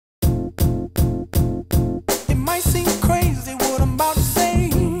might seem crazy what I'm about to say.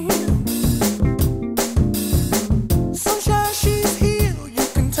 Sunshine, she's here, you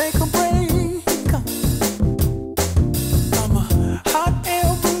can take a break. I'm a hot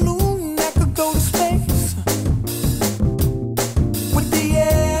air balloon that could go to space. With the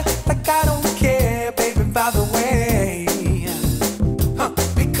air, like I don't care, baby, by the way.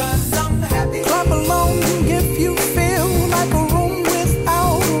 Because I'm happy. Clap along if you feel like a room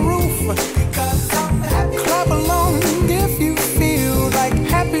without a roof. Because I'm happy. Clap along if you feel like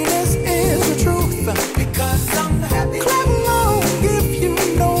happiness is the truth. Because I'm happy. Clap along if you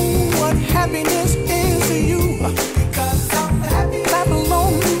know what happiness is to you. Because I'm happy. Clap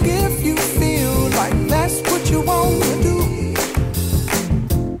along if you feel like that's what you want to do.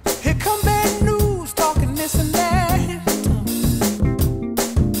 Here come bad news, talking this and that.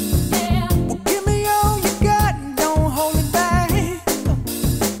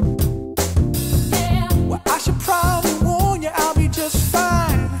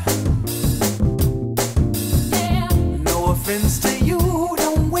 To you,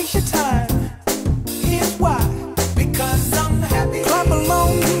 don't waste your time. Here's why. Because I'm happy. Clap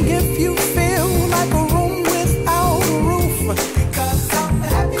along if you feel like a room without a roof. Because I'm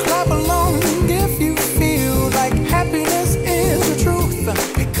happy. Clap along if you feel like happiness is the truth.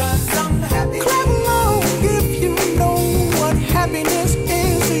 Because I'm happy. Clap along if you know what happiness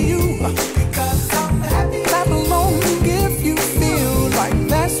is to you. Because I'm happy. Clap along if you feel like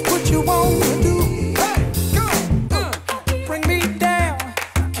that's what you want to do. Bring me down,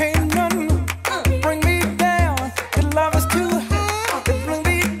 can't none bring me down. Your love is too high, to bring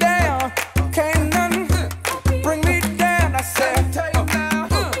me down. Can't none bring me down. I said,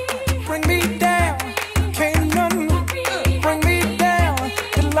 bring me down, can't none bring me down.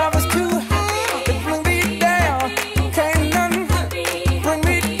 Your love is too high, to bring me down. Can't none bring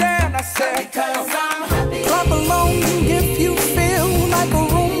me down. I said, because I'm happy. Clap along if you feel like a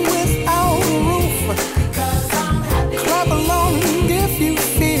room without a roof. Clap along if you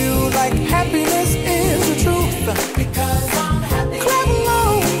feel like happiness is the truth. Because I'm happy. Clap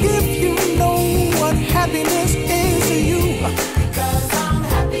along if you know what happiness is to you. Because I'm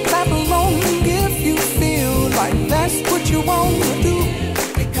happy. Clap along if you feel like that's what you want to do.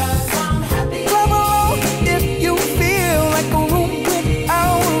 Because I'm happy. Clap along if you feel like a room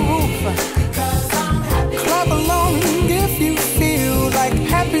without a roof. Because I'm happy. Clap along if you feel like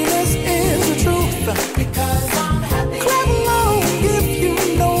happiness is the truth. Because I'm happy. Clap along if you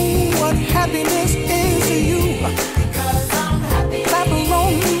know what happiness is to you. Because I'm happy. Clap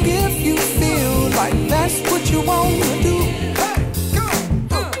along if you feel like that's what you want to do.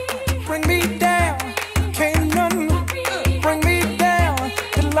 Bring me down, can't none bring me down.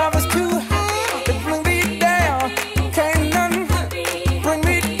 Your love is too high, to bring me down. Can't none bring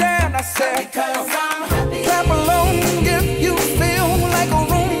me down. I said, because